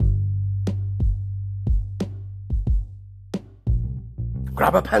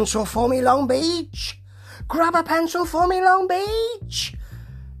Grab a pencil for me, Long Beach. Grab a pencil for me, Long Beach.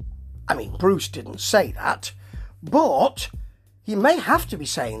 I mean, Bruce didn't say that, but he may have to be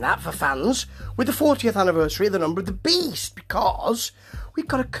saying that for fans with the 40th anniversary of the Number of the Beast, because we've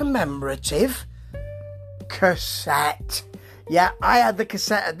got a commemorative cassette. Yeah, I had the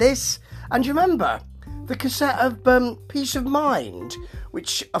cassette of this, and you remember the cassette of Peace of Mind,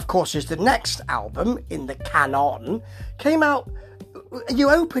 which of course is the next album in the canon, came out. You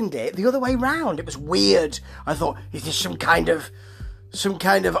opened it the other way round. It was weird. I thought, is this some kind of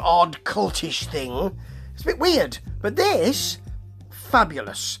odd cultish thing? It's a bit weird, but this,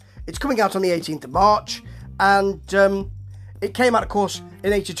 fabulous. It's coming out on the 18th of March, and it came out, of course,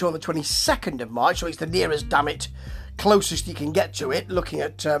 in 82 on the 22nd of March, so it's the nearest, damn it, closest you can get to it, looking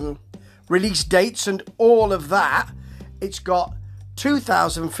at release dates and all of that. It's got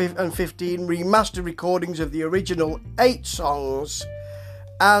 2015 remastered recordings of the original 8 songs,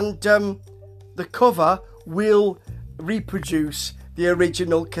 and the cover will reproduce the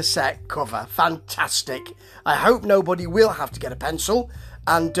original cassette cover. Fantastic. I hope nobody will have to get a pencil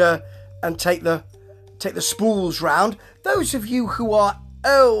and take the spools round. Those of you who are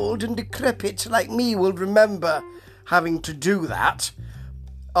old and decrepit like me will remember having to do that.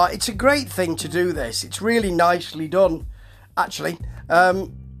 It's a great thing to do this. It's really nicely done, actually.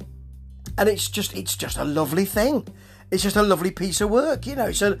 And it's just a lovely thing. It's just a lovely piece of work, you know.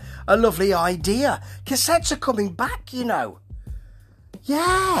 It's a lovely idea. Cassettes are coming back, you know.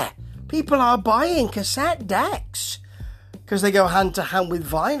 Yeah, people are buying cassette decks because they go hand to hand with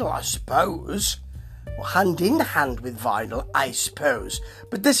vinyl, I suppose. Or hand in hand with vinyl, I suppose.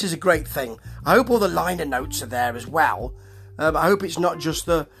 But this is a great thing. I hope all the liner notes are there as well. I hope it's not just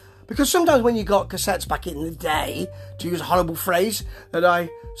the... Because sometimes when you got cassettes back in the day, to use a horrible phrase that I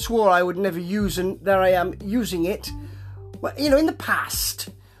swore I would never use, and there I am using it. Well, you know, in the past,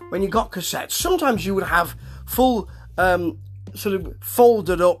 when you got cassettes, sometimes you would have full sort of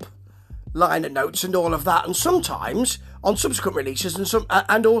folded up liner notes and all of that, and sometimes on subsequent releases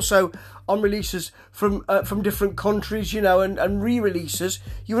and also on releases from different countries, you know, and re-releases,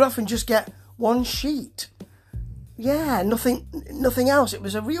 you would often just get one sheet. Yeah, nothing else. It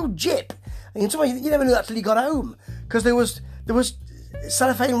was a real jip. And sometimes you never knew that till you got home, because there was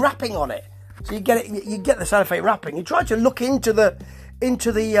cellophane wrapping on it. So you get the cellophane wrapping. You try to look into the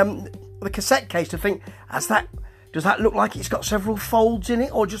cassette case to think, does that look like it's got several folds in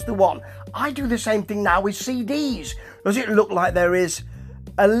it or just the one? I do the same thing now with CDs. Does it look like there is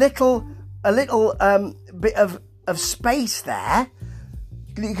a little bit of space there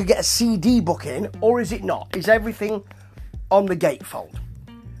that you could get a CD book in, or is it not? Is everything on the gatefold?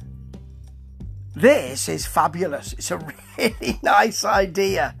 This is fabulous. It's a really nice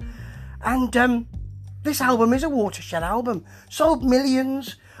idea. And this album is a watershed album. Sold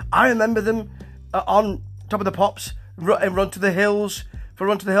millions. I remember them on Top of the Pops, Run to the Hills, for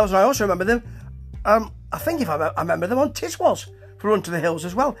Run to the Hills. And I also remember them, I remember them on Tiswas for Run to the Hills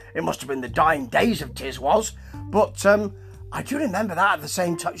as well. It must have been the dying days of Tiswas. But I do remember that at the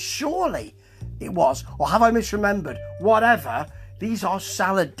same time. Surely it was. Or have I misremembered? Whatever. These are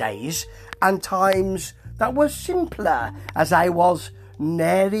salad days and times that were simpler as I was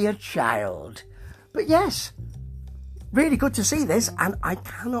nary a child. But yes, really good to see this, and I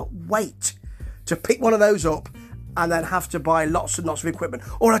cannot wait to pick one of those up and then have to buy lots and lots of equipment.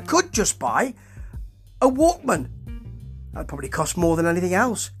 Or I could just buy a Walkman. That'd probably cost more than anything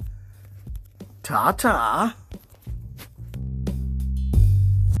else. Ta-ta.